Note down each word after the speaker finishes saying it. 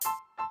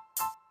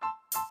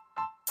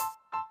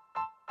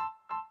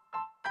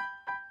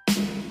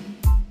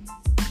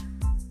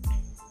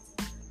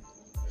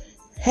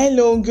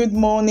Hello, good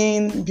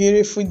morning,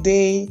 beautiful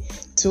day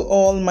to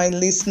all my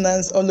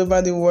listeners all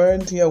over the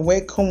world. You are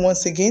welcome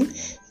once again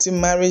to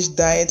Marriage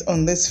Diet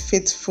on this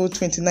fateful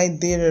 29th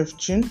day of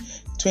June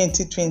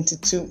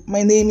 2022.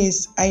 My name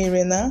is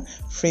Irena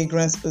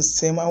Fragrance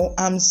Osema.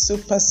 I'm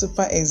super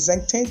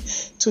excited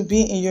to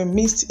be in your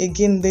midst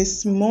again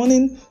this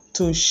morning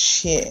to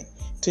share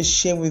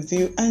with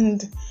you,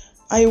 and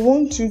I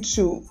want you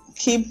to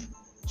keep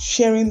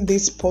sharing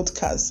this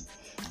podcast.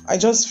 I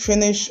just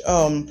finished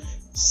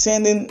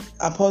sending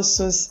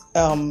Apostles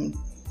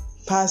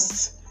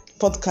past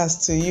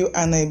podcast to you,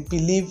 and I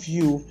believe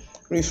you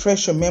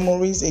refresh your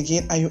memories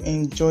again and you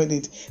enjoyed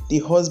it. The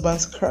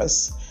husband's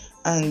curse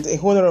and a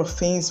whole lot of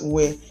things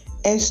were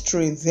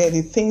extra there,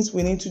 the things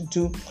we need to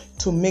do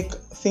to make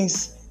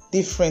things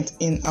different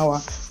in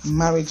our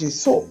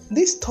marriages. So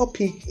this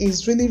topic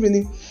is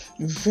really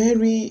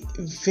very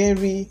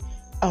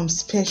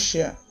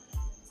special.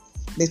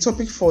 The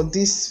topic for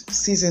this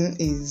season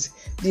is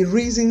the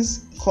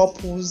reasons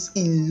couples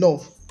in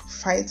love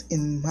fight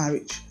in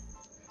marriage.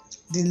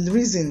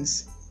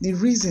 The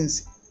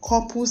reasons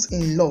couples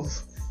in love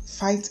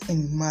fight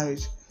in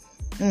marriage.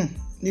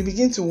 You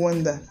begin to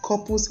wonder,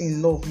 couples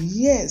in love.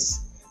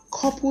 Yes,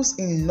 couples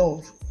in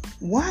love.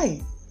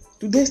 Why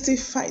do they still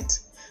fight?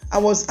 I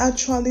was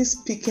actually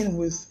speaking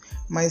with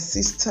my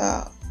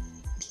sister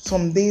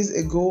some days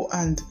ago,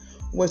 and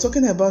we're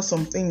talking about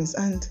some things,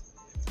 and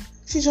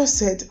she just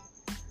said,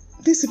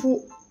 these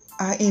people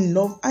are in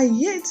love and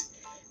yet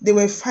they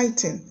were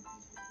fighting.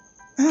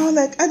 And I was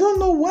like, I don't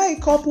know why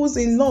couples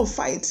in love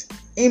fight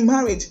in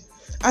marriage.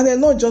 And they're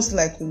not just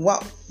like,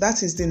 wow,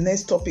 that is the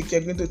next topic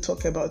you're going to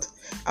talk about.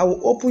 I will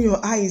open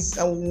your eyes.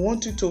 I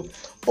want you to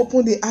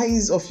open the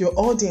eyes of your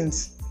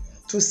audience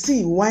to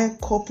see why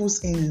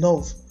couples in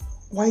love,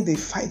 why they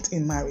fight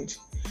in marriage.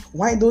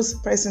 Why those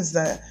persons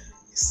that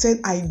said,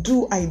 I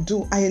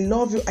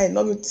love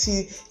you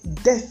till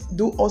death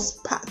do us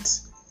part.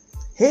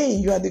 Hey,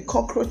 you are the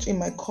cockroach in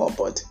my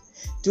cupboard,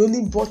 the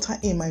only butter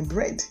in my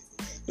bread,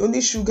 the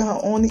only sugar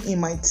and honey in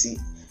my tea.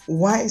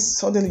 Why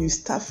suddenly you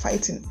start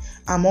fighting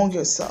among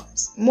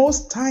yourselves?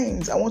 Most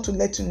times, I want to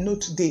let you know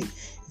today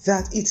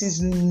that it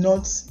is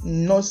not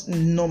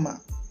normal.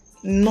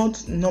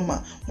 Not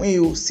normal. When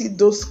you see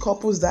those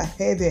couples that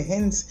held their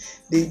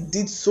hands, they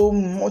did so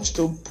much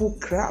to pull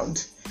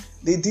crowd.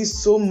 They did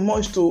so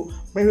much to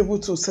bring people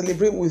to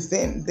celebrate with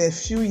them. They're a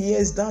few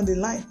years down the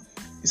line,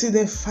 you see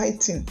them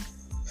fighting,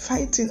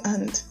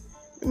 and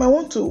you might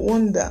want to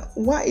wonder,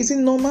 why is it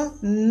normal?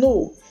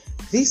 No,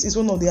 this is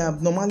one of the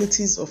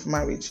abnormalities of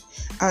marriage.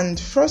 And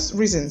first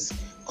reasons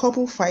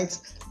couple fight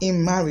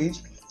in marriage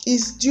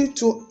is due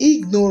to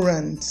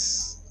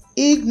ignorance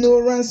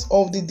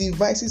of the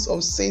devices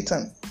of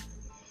Satan.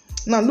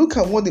 Now look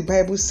at what the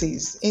Bible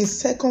says in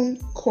 2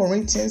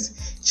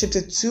 Corinthians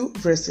chapter 2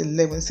 verse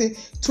 11. Say,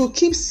 to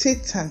keep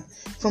Satan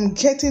from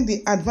getting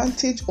the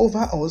advantage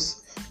over us,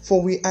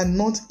 for we are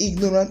not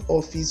ignorant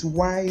of his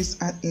wiles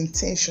and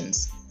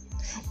intentions.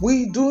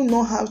 We do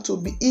not have to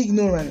be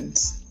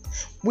ignorant.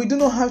 We do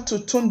not have to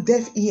turn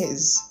deaf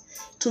ears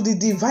to the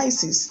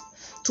devices,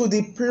 to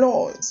the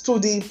plots, to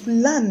the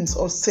plans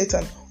of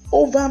Satan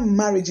over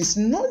marriages,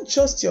 not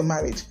just your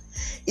marriage.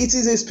 It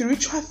is a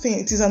spiritual thing.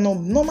 It is an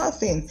abnormal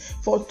thing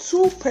for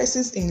two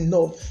persons in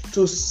love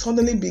to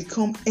suddenly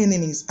become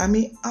enemies.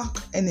 Arch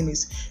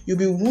enemies. You'll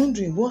be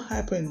wondering what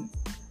happened.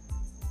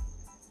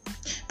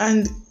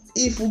 And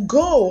if we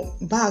go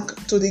back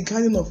to the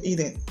Garden of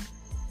Eden,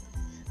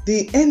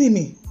 the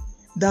enemy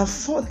that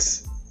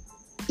fought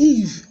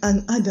Eve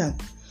and Adam,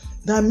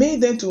 that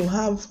made them to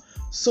have,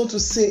 so to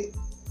say,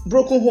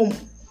 broken home,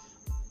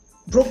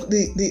 broke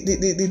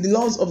the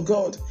laws of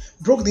God,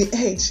 broke the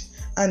edge,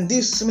 and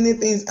did so many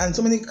things, and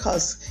so many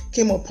curses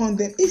came upon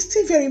them, is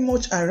still very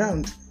much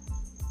around.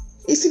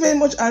 It's still very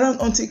much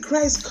around until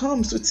Christ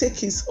comes to take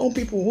his own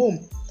people home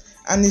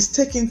and is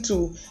taken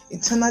to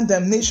eternal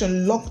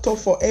damnation, locked up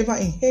forever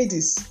in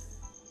Hades.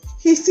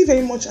 He's still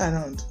very much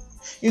around.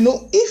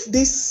 If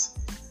this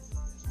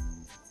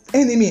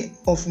enemy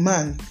of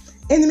man,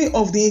 enemy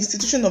of the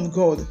institution of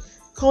God,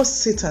 called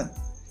Satan,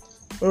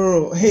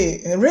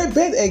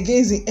 rebelled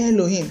against the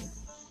Elohim.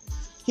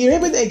 He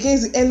rebelled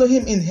against the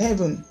Elohim in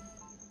heaven,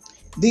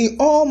 the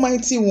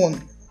Almighty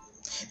One,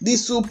 the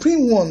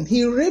Supreme One.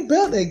 He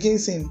rebelled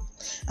against him,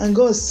 and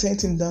God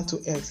sent him down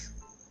to earth.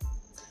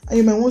 And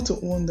you might want to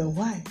wonder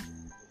why.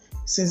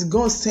 Since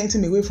God sent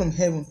him away from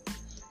heaven,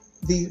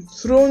 they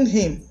thrown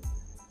him.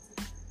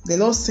 The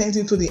Lord sent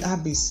him to the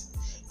abyss,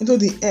 into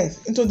the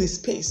earth, into the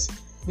space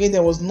where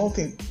there was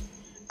nothing.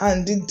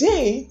 And the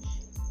day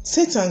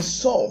Satan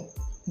saw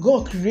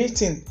God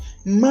creating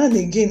man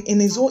again in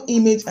his own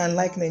image and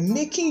likeness,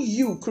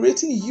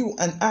 creating you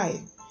and I,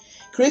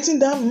 creating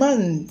that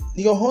man,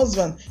 your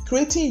husband,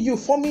 creating you,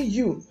 forming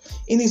you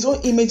in his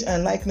own image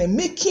and likeness,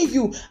 making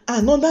you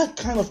another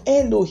kind of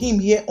Elohim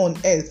here on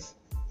earth.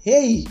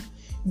 Hey,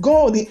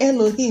 God, the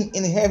Elohim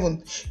in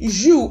heaven,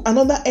 you,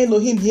 another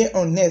Elohim here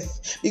on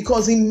earth,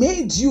 because he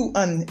made you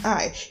and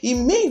I, he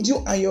made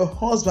you and your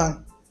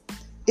husband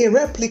a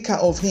replica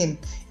of him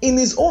in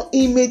his own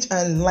image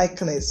and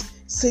likeness.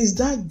 Since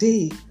that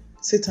day,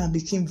 Satan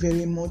became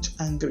very much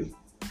angry.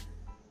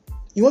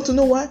 You want to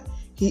know why?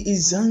 He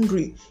is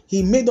angry.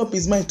 He made up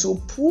his mind to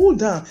pull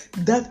down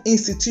that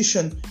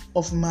institution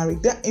of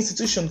marriage, that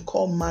institution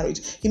called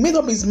marriage. He made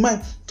up his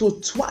mind to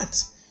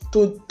thwart,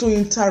 to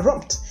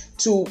interrupt,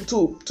 to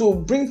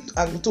bring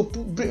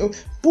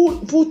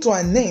put to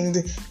an end,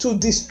 to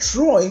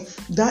destroy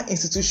that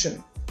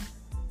institution.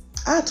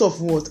 Out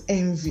of what?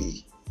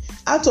 Envy.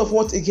 Out of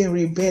what again?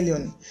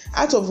 Rebellion.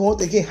 Out of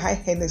what again?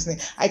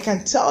 High-headedness. I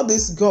can tell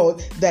this God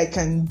that I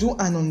can do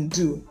and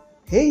undo.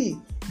 Hey,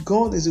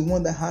 God is the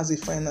one that has the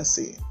final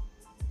say.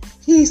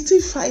 He is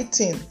still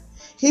fighting.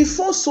 He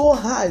fought so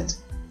hard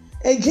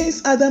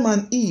against Adam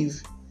and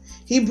Eve.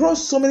 He brought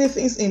so many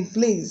things in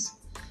place.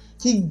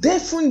 He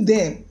deafened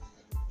them.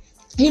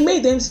 He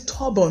made them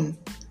stubborn.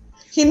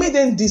 He made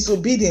them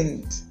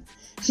disobedient.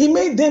 He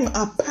made them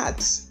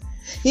apart.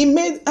 He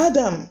made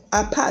Adam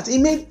apart. He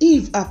made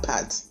Eve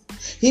apart.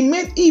 He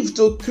made Eve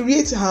to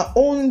create her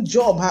own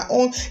job,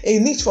 a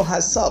niche for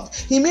herself.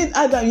 He made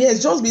Adam,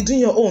 yes, just be doing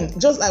your own.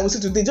 Just like we say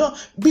today,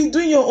 just be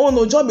doing your own,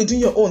 or just be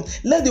doing your own.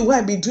 Let the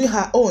wife be doing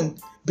her own.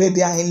 But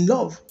they are in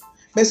love.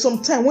 But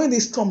sometimes when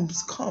these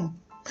storms come,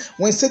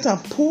 when Satan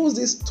pulls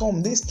this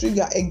storm, this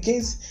trigger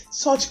against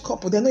such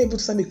couple, they're not able to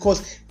stand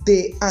because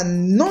they are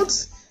not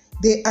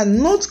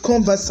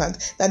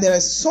conversant that there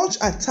are such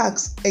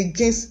attacks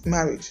against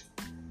marriage.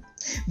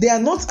 They are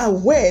not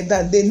aware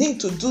that they need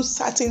to do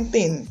certain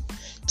things.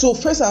 So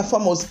first and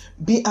foremost,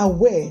 be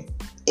aware.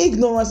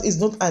 Ignorance is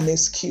not an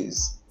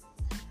excuse.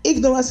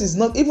 Ignorance is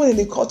not, even in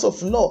the court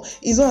of law,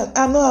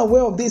 I'm not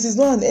aware of this, it's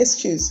not an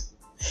excuse.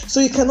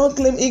 So you cannot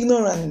claim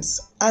ignorance,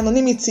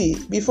 anonymity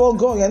before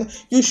God.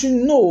 You should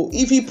know.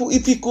 If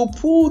he could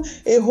pull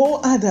a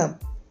whole Adam,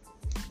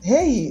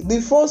 hey,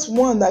 the first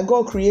one that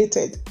God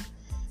created,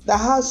 that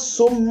has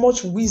so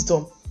much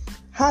wisdom,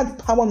 had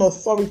power and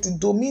authority,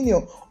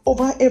 dominion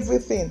over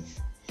everything.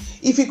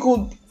 If he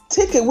could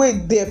take away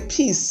their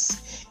peace,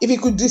 if he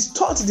could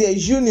distort their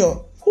union,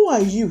 who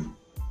are you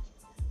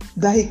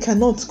that he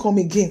cannot come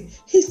again?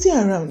 He's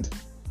still around.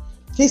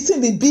 He's still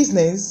in the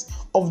business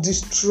of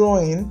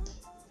destroying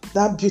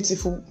that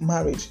beautiful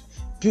marriage,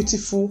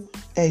 beautiful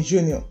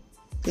union.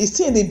 He's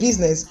still in the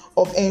business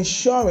of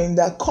ensuring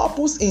that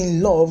couples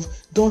in love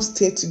don't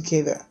stay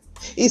together.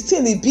 He's still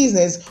in the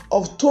business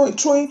of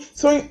throwing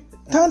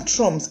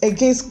tantrums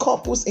against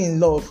couples in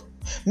love,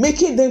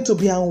 making them to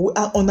be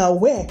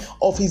unaware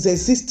of his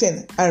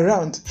existence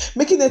around,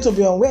 making them to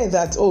be aware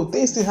that, oh,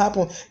 things still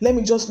happen. Let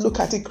me just look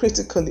at it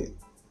critically.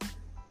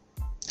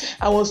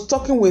 I was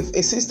talking with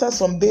a sister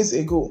some days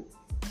ago.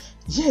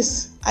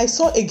 Yes, I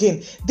saw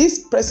again,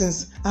 these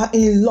persons are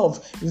in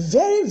love,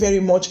 very, very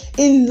much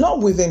in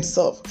love with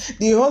themselves.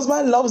 The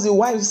husband loves the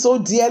wife so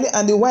dearly,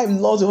 and the wife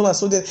loves the husband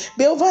so dearly.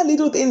 But over a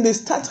little thing, they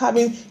start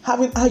having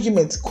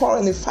arguments,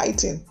 quarreling,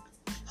 fighting.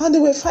 And they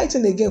were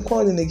fighting again,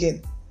 quarreling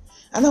again.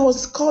 And I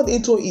was called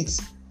into it.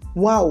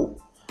 Wow.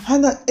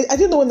 And I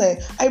didn't know when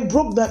I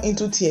broke down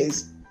into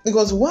tears.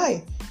 Because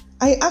why?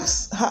 I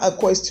asked her a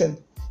question.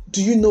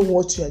 Do you know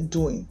what you are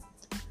doing?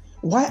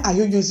 Why are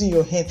you using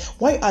your hand?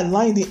 Why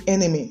allowing the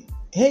enemy?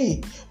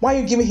 Hey, why are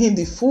you giving him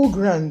the full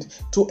ground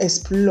to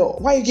explore?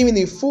 Why are you giving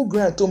the full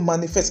ground to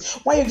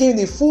manifest? Why are you giving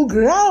the full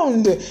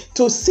ground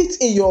to sit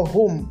in your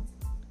home?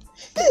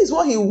 This is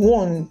what he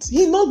wants.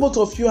 He knows both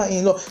of you are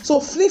in love.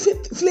 So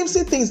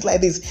flimsy things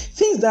like this,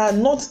 things that are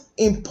not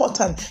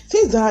important,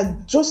 things that are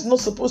just not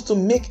supposed to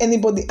make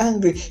anybody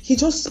angry, he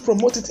just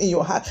promotes it in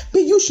your heart.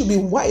 But you should be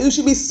wise. You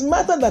should be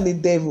smarter than the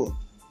devil.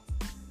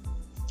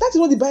 That is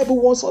what the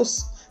Bible wants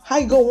us. How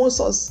God wants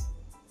us.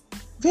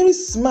 Very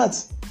smart.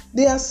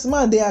 They are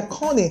smart. They are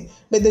cunning.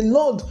 But the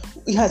Lord,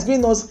 He has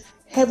given us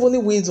heavenly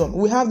wisdom.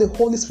 We have the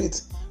Holy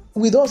Spirit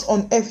with us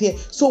on earth here.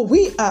 So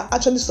we are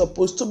actually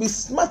supposed to be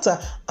smarter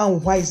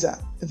and wiser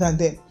than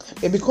them.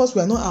 But because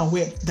we are not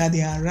aware that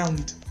they are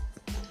around.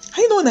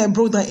 I know when I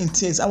broke down in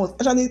tears, I was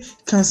actually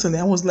canceling.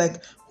 I was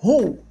like,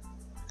 oh,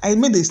 I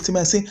made a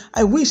statement saying,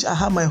 I wish I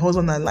had my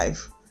husband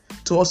alive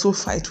to also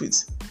fight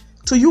with.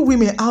 To you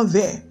women out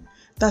there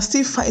that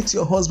still fight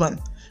your husband,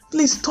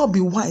 please stop,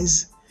 be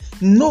wise.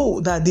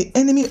 Know that the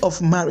enemy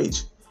of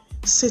marriage,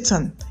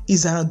 Satan,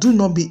 is around. Do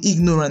not be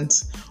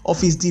ignorant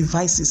of his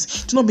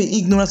devices. Do not be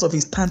ignorant of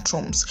his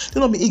tantrums. Do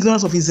not be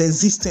ignorant of his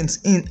existence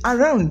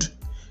around.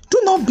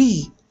 Do not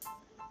be.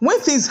 When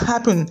things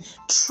happen,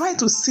 try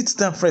to sit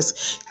down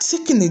first,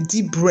 taking a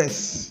deep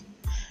breath,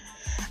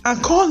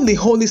 and call the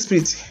Holy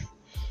Spirit.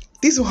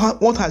 This is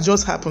what has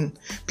just happened.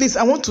 Please,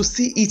 I want to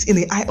see it in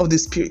the eye of the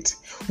Spirit.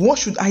 What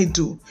should I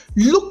do?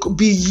 Look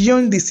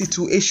beyond the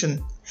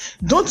situation.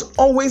 Don't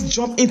always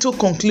jump into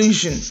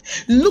conclusion.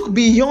 Look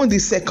beyond the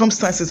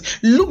circumstances.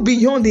 Look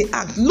beyond the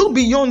act. Look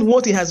beyond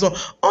what he has done.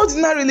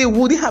 Ordinarily,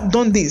 would he have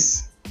done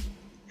this?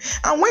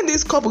 And when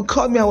this couple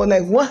called me, I was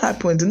like, what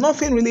happened?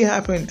 Nothing really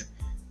happened.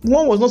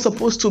 One was not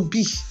supposed to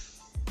be.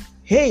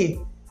 Hey,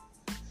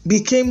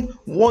 became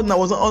what now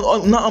was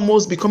not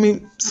almost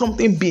becoming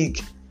something big.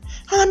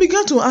 And I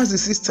began to ask the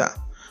sister,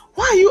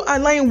 Why are you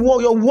allowing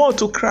your wall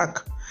to crack?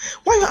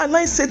 Why are you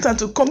allowing Satan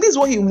to come? This is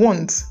what he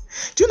wants.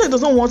 Do you know he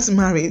doesn't want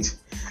marriage?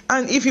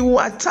 And if he will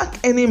attack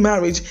any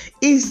marriage,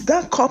 is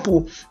that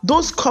couple,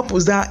 those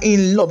couples that are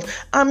in love,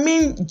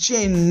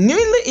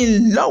 genuinely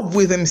in love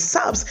with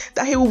themselves,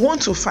 that he will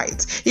want to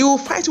fight. He will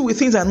fight with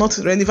things that are not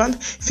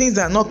relevant, things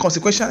that are not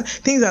consequential,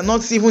 things that are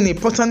not even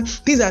important,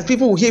 things that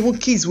people will hear, even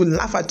kids will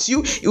laugh at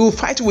you. He will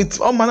fight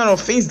with all manner of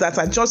things that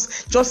are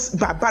just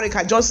barbaric,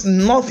 are just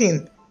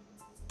nothing.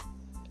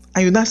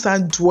 And you now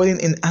start dwelling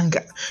in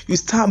anger. You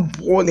start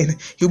boiling.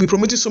 You'll be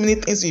promoting so many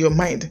things in your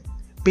mind.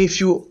 But if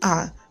you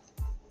are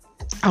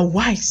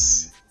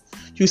wise,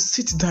 you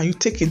sit down, you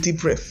take a deep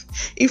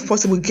breath. If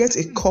possible, get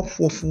a cup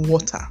of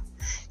water.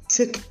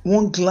 Take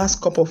 1 glass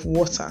cup of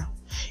water.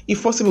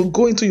 If possible,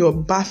 go into your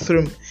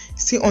bathroom,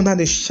 sit under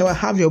the shower,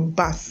 have your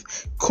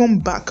bath, come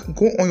back,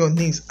 go on your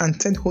knees and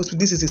tell the Holy Spirit,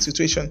 this is the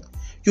situation.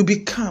 You'll be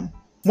calm.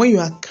 When you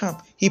are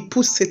calm, he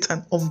puts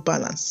Satan off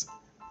balance.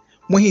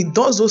 When he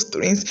does those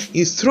things,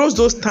 he throws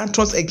those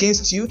tantrums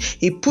against you.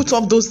 He puts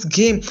up those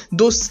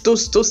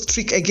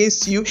tricks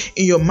against you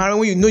in your marriage.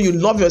 When you know you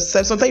love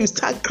yourself, sometimes you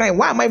start crying.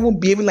 Why am I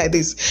even behaving like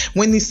this?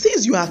 When he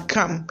sees you are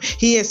calm,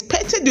 he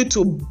expected you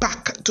to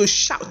back, to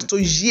shout,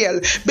 to yell.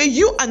 But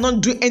you are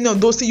not doing any of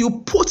those things.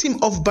 You put him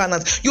off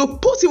balance. You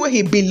put him where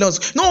he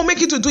belongs. No,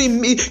 make him to do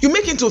him. You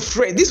make him to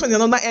fret. This one is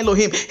another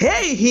Elohim.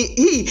 Hey,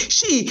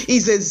 she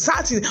is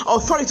exerting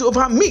authority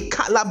over me.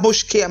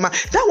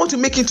 That's what you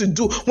make him to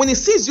do. When he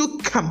sees you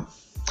come.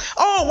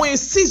 Oh, when he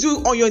sees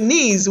you on your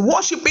knees,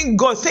 worshiping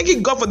God,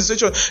 thanking God for the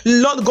situation,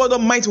 Lord God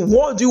Almighty,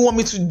 what do you want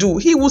me to do?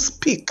 He will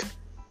speak.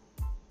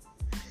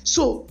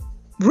 So,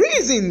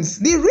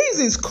 the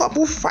reasons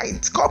couple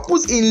fight,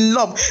 couples in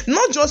love,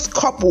 not just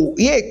couple,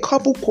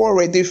 couple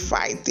quarrel, they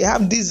fight, they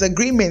have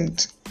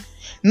disagreement.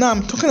 Now,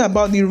 I'm talking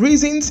about the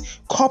reasons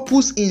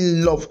couples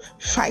in love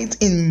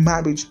fight in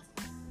marriage.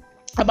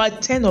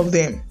 About 10 of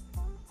them.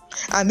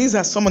 And these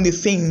are some of the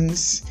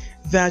things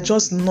that are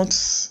just no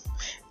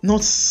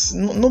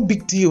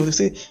big deal. They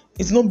say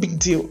it's no big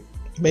deal,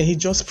 but he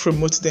just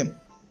promotes them.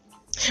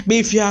 But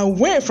if you are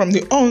aware from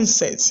the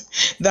onset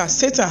that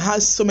Satan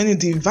has so many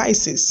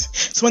devices,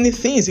 so many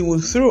things he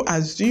will throw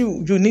at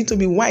you, you need to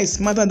be wise,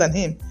 smarter than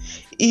him.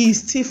 He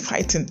is still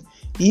fighting.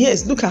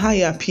 Yes, look at how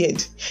he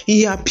appeared.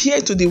 He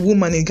appeared to the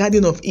woman in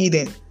Garden of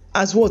Eden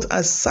as what?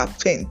 As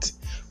serpent,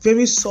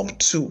 very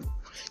subtle.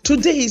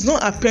 Today he's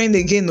not appearing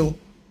again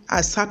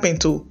as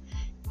serpent.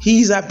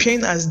 He is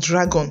appearing as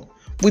dragon,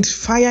 with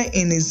fire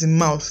in his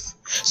mouth.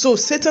 So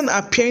Satan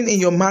appearing in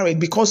your marriage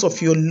because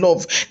of your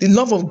love, the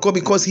love of God,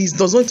 because he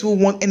doesn't even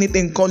want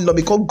anything called love,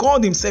 because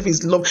God himself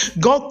is love.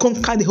 God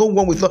conquered the whole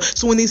world with love.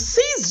 So when he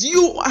sees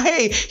you,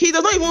 he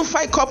does not even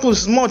fight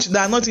couples much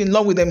that are not in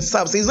love with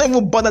themselves. He's not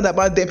even bothered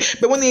about them.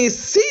 But when he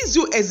sees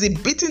you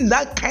exhibiting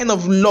that kind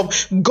of love,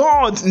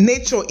 God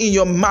nature in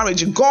your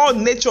marriage, God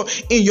nature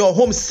in your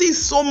home,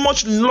 sees so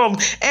much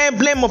love,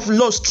 emblem of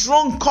love,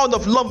 strong cord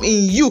of love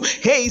in you.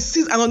 He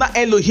sees another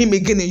Elohim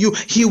again in you.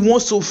 He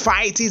wants to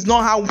fight. He's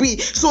not happy.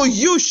 So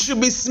you should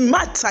be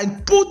smart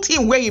and put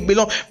him where he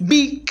belongs.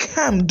 Be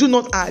calm. Do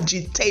not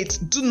agitate.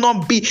 Do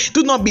not be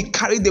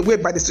carried away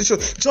by the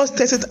situation. Just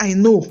test it. I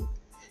know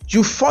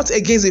you fought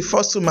against the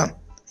first woman.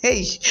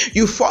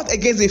 You fought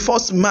against the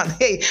first man.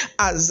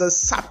 As a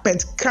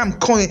serpent, calm,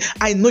 calling.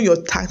 I know your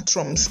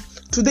tantrums.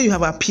 Today you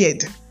have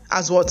appeared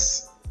as what?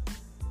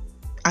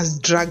 As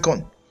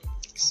dragon,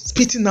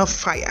 spitting out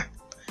fire.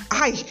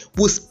 I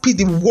will speak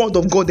the word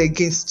of God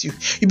against you.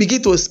 You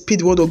begin to speak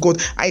the word of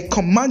God. I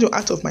command you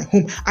out of my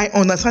home. I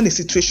understand the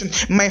situation.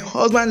 My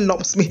husband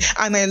loves me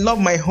and I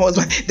love my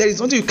husband. There is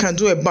nothing you can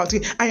do about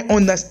it. I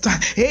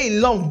understand.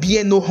 Love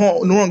bear no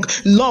wrong.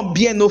 Love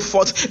bear no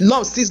fault.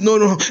 Love sees no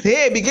wrong.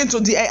 Begin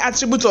to the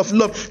attribute of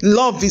love.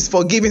 Love is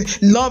forgiving.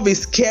 Love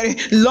is caring.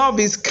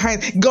 Love is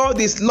kind. God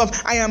is love.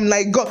 I am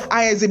like God.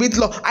 I exhibit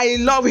love. I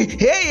love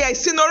it. I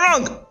see no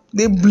wrong.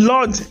 The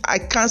blood, I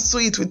cancel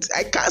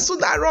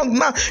that wrong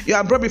now. You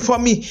are brought before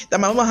me that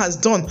my mama has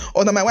done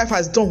or that my wife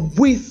has done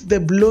with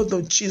the blood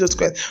of Jesus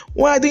Christ.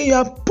 Why then you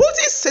are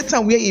putting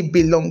Satan where he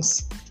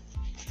belongs?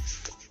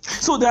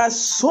 So there are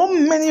so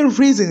many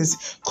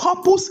reasons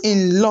couples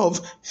in love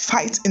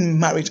fight in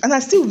marriage. And I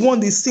still want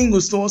the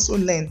singles to also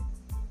learn.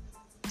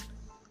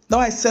 Now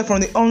I said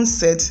from the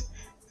onset,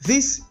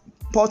 this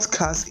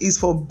podcast is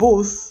for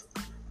both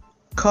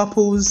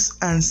couples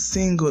and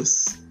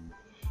singles.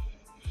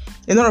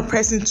 A lot of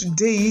persons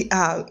today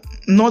are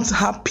not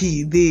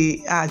happy.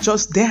 They are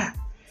just there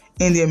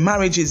in their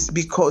marriages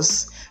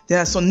because there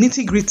are some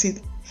nitty-gritty,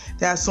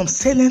 there are some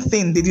salient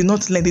things they did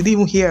not learn, they didn't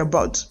even hear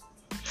about.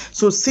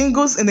 So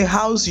singles in the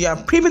house, you are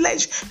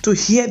privileged to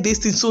hear these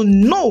things. So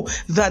know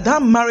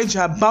that marriage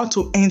you are about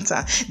to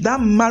enter, that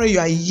marriage you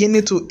are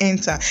yearning to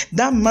enter,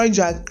 that marriage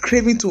you are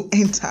craving to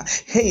enter.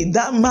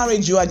 That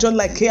marriage you are just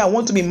like, I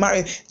want to be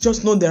married.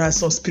 Just know there are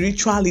some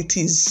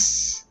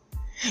spiritualities.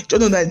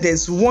 Just know that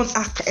there's one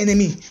arch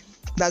enemy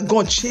that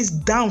God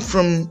chased down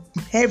from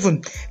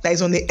heaven that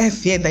is on the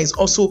earth here, that is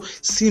also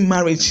seeing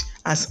marriage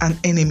as an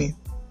enemy.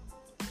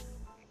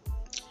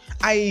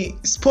 I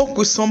spoke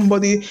with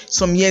somebody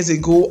some years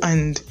ago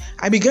and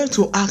I began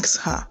to ask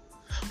her,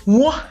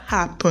 what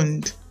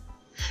happened?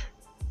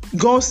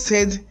 God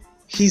said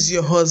he's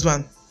your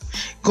husband.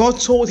 God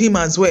told him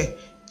as well,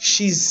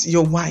 she's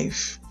your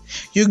wife.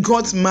 You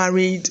got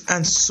married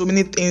and so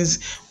many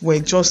things were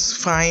just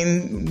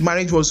fine.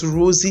 Marriage was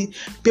rosy.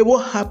 But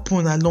what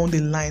happened along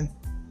the line?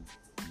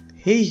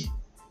 Hey,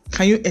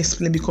 can you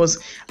explain? Because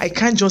I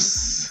can't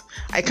just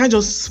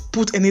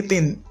put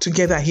anything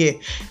together here.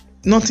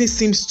 Nothing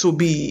seems to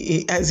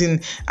be, as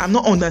in, I'm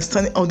not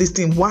understanding all this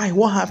thing. Why?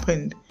 What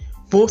happened?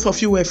 Both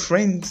of you were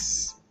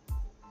friends.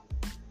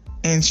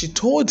 And she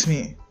told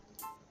me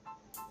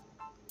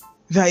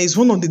that is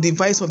one of the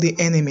devices of the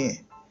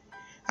enemy.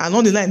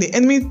 Along the line, the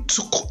enemy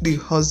took the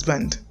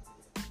husband.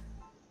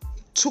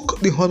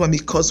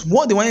 Because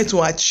what they wanted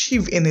to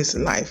achieve in his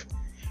life,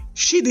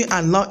 she didn't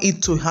allow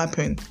it to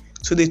happen.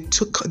 So they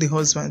took the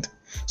husband.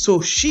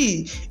 So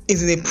she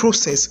is in a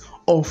process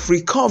of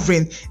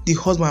recovering the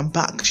husband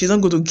back. She's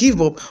not going to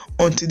give up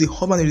until the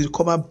husband is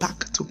recovered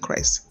back to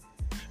Christ.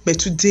 But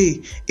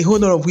today, a whole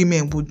lot of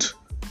women would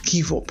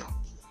give up.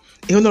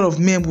 A whole lot of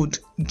men would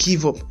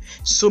give up.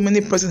 So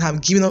many persons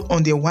have given up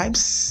on their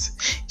wives,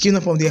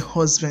 given up on their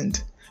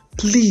husband.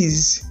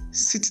 Please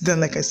sit down,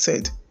 like I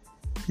said.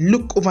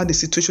 Look over the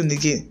situation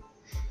again.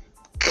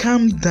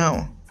 Calm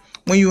down.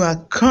 When you are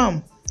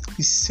calm,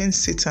 you send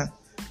Satan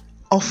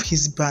off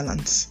his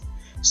balance.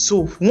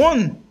 So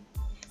one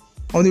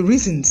of the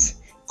reasons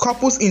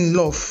couples in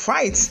love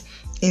fight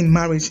in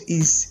marriage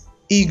is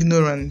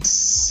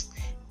ignorance.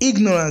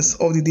 Ignorance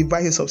of the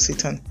devices of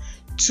Satan.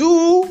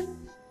 2,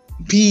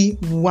 be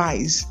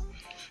wise.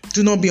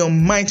 Do not be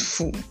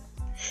unmindful.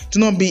 Do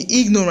not be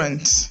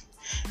ignorant.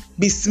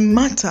 Be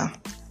smarter.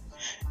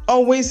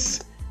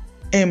 Always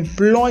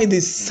employ the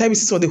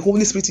services of the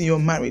Holy Spirit in your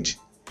marriage.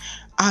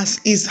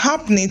 As is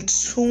happening,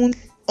 tune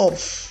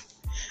off.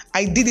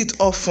 I did it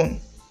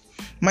often.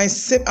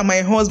 Myself and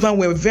my husband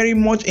were very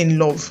much in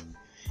love.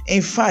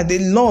 In fact, the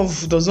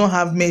love does not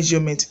have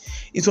measurement.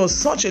 It was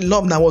such a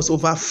love that was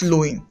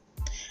overflowing.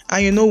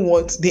 And you know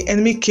what? The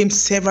enemy came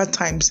several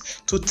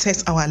times to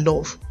test our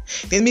love.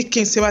 The enemy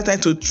came several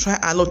times to try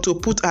our love, to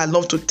put our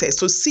love to test,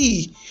 to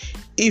see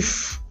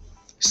if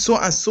so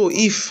and so,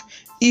 if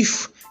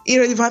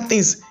irrelevant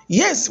things.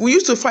 Yes, we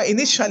used to fight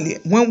initially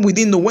when we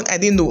didn't know, when I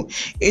didn't know.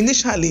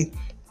 Initially,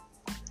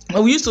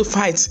 we used to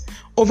fight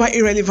over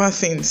irrelevant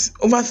things,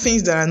 over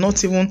things that are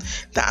not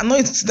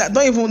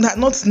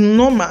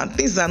normal,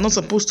 things that are not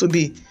supposed to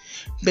be.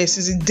 But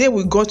since the day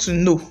we got to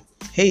know,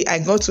 I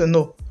got to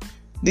know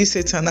this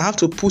Satan, I have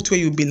to put where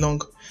you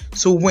belong.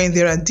 So when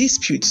there are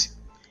disputes,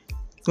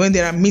 when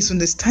there are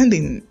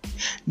misunderstanding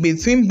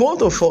between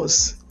both of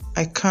us,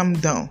 I calm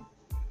down.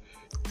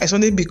 I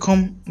suddenly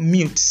become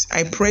mute.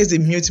 I press the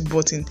mute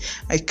button.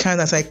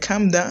 As I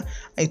calm down,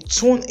 I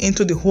tune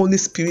into the Holy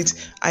Spirit.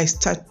 I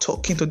start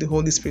talking to the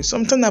Holy Spirit.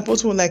 Sometimes the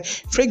apostle will like,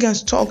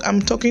 Fragrance, talk.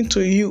 I'm talking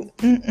to you.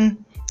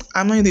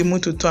 I'm not in the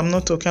mood to talk. I'm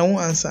not talking. I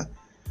won't answer.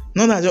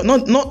 Not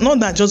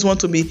that I just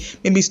want to be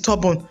maybe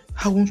stubborn.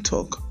 I won't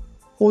talk.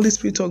 Holy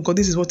Spirit of God,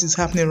 this is what is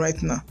happening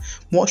right now.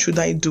 What should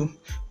I do?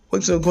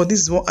 Holy Spirit of God,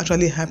 this is what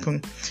actually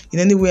happened. In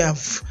any way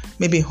I've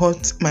maybe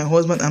hurt my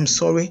husband, I'm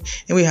sorry. In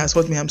any way he has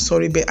hurt me, I'm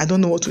sorry, but I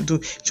don't know what to do.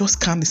 Just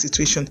calm the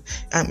situation.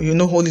 You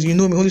know, Holy, you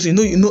know me, Holy Spirit,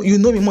 you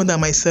know me more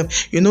than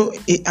myself. You know,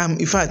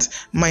 in fact,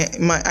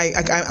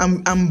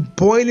 I'm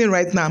boiling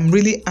right now. I'm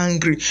really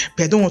angry,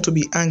 but I don't want to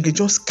be angry.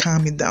 Just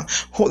calm me down.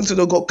 Holy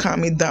Spirit of God,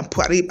 calm me down.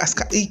 I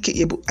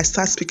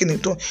start speaking in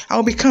tongue.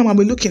 I'll be calm. I'll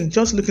be looking,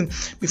 just looking.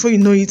 Before you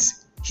know it,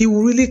 he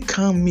will really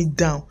calm me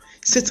down.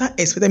 Satan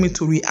expected me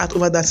to react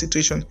over that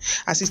situation.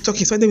 As he's talking,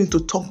 he expected me to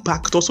talk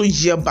back, to also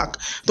hear back,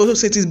 to also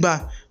say this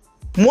back.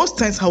 Most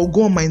times I will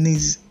go on my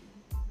knees.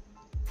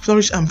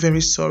 Flourish, I'm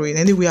very sorry. In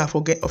any way I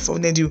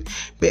offended you,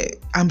 but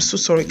I'm so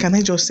sorry. Can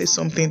I just say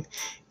something?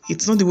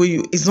 It's not the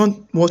way it's not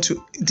what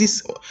you,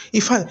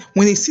 in fact,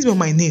 when he sees me on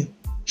my knee,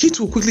 he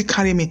will quickly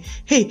carry me.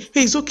 Hey,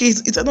 it's okay.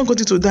 I don't got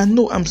into that.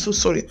 No, I'm so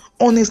sorry.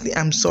 Honestly,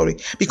 I'm sorry.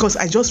 Because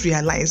I just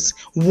realized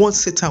what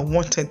Satan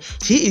wanted.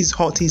 He is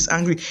hot. He's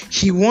angry.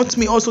 He wants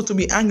me also to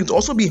be angry, to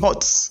also be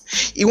hot.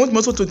 He wants me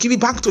also to give it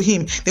back to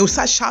him. They will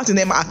start shouting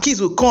them. Our kids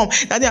will come.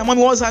 Daddy and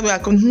mommy, what's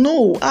happening?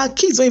 No, our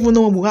kids don't even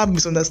know when we have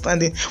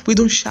misunderstanding. We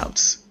don't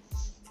shout.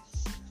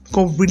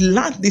 Because we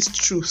learned this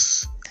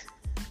truth.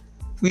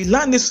 We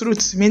learned this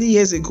truth many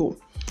years ago.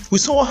 We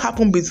saw what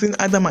happened between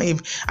Adam and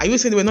Eve. Are you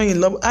saying they were not in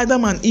love?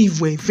 Adam and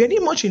Eve were very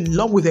much in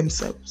love with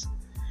themselves.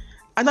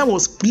 Adam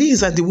was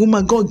pleased at the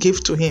woman God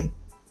gave to him.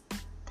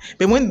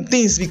 But when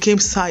things became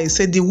sour, he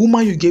said, the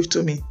woman you gave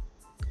to me.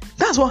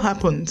 That's what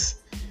happens.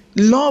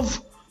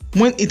 Love,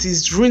 when it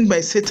is ruined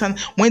by Satan,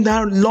 when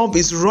that love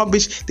is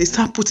rubbish, they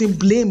start putting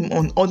blame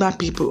on other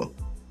people.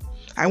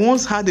 I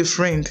once had a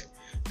friend.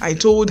 I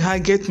told her,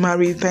 get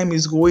married, time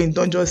is going,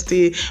 don't just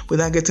stay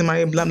without getting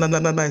married, blah, blah, blah,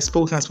 blah, blah. I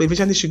spoke.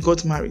 Eventually she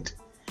got married.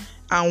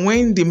 And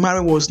when the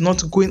marriage was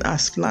not going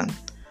as planned,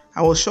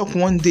 I was shocked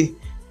one day.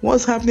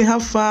 What's happening? How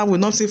far? We'll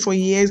not see for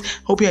years.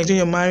 Hope you enjoy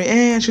your marriage.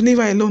 I should leave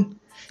her alone.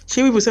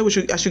 She people say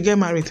I should get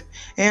married.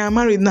 And I'm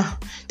married now.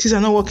 Things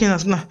are not working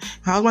as now.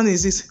 My husband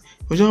is this.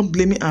 We just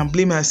blame it and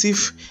blame it as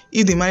if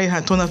the marriage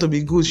had turned out to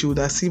be good, she would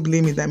have still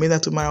blamed it that made her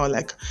to marry. Or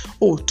like,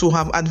 oh, to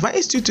have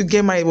advised you to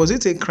get married, was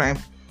it a crime?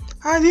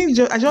 I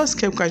just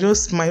kept quiet. I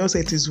just smiled. I just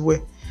said it is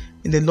well.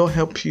 May the Lord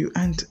help you.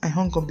 And I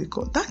hung up the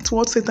call. That's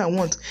what Satan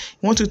wants. He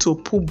wants you to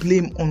put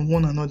blame on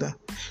one another.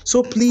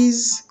 So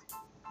please,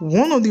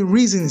 one of the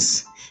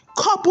reasons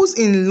couples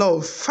in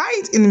love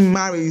fight in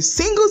marriage,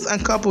 singles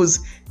and couples,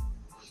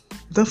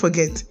 don't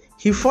forget,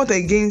 he fought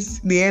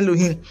against the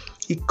Elohim.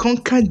 He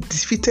conquered,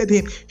 defeated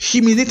him,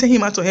 humiliated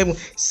him out of heaven,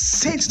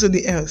 sent to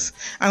the earth.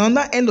 And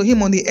under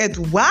Elohim on the earth,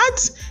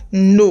 what?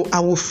 No,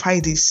 I will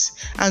fight this.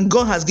 And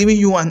God has given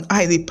you and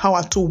I the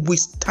power to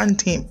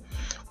withstand him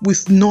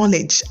with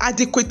knowledge,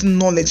 adequate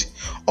knowledge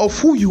of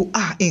who you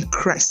are in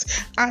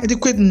Christ,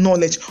 adequate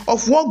knowledge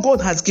of what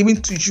God has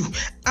given to you,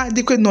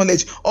 adequate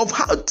knowledge of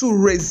how to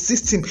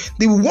resist him,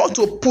 the word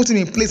to put him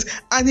in place,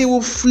 and he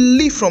will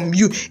flee from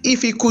you.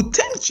 If he could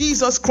tempt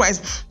Jesus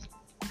Christ,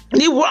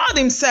 the word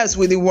himself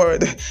with the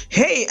word.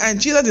 Hey,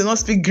 and Jesus did not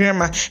speak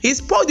grammar. He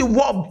spoke the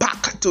word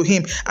back to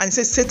him. And he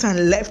said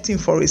Satan left him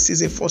for a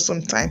season, for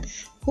some time.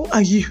 Who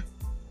are you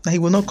that he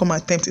will not come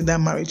and tempt in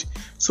that marriage?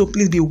 So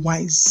please be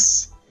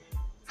wise.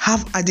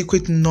 Have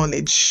adequate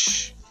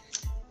knowledge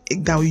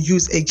that will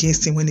use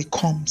against him when he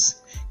comes.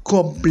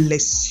 God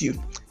bless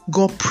you.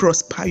 God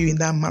prosper you in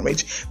that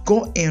marriage.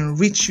 God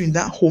enrich you in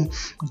that home.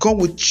 God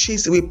will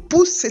chase away,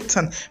 put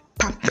Satan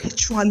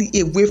perpetually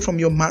away from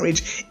your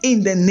marriage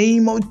in the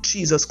name of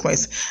Jesus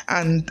Christ.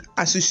 And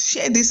as you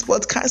share this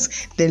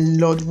podcast, the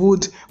Lord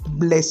would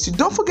bless you.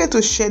 Don't forget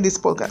to share this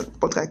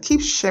podcast.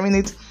 Keep sharing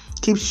it.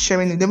 Keep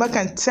sharing it. Never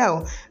can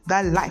tell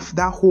that life,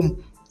 that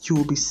home you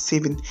will be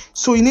saving.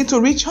 So you need to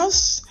reach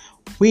us.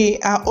 We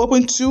are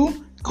open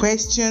to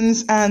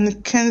questions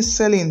and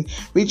counseling.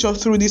 Reach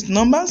us through these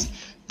numbers: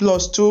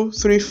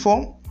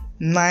 +234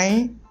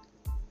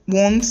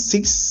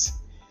 916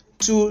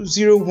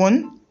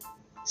 201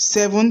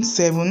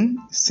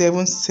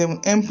 7777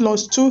 and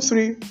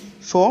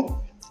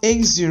 +234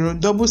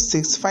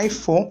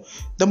 806654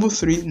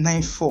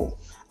 3394.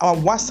 Our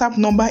WhatsApp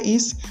number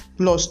is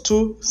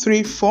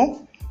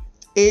 +234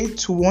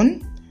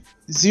 81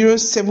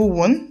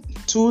 071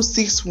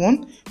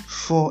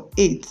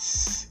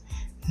 26148.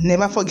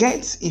 Never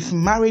forget, if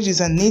marriage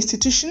is an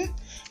institution,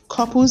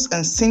 couples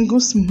and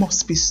singles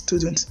must be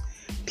students.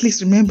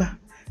 Please remember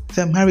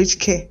that marriage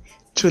care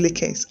truly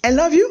cares. I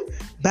love you.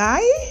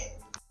 Bye.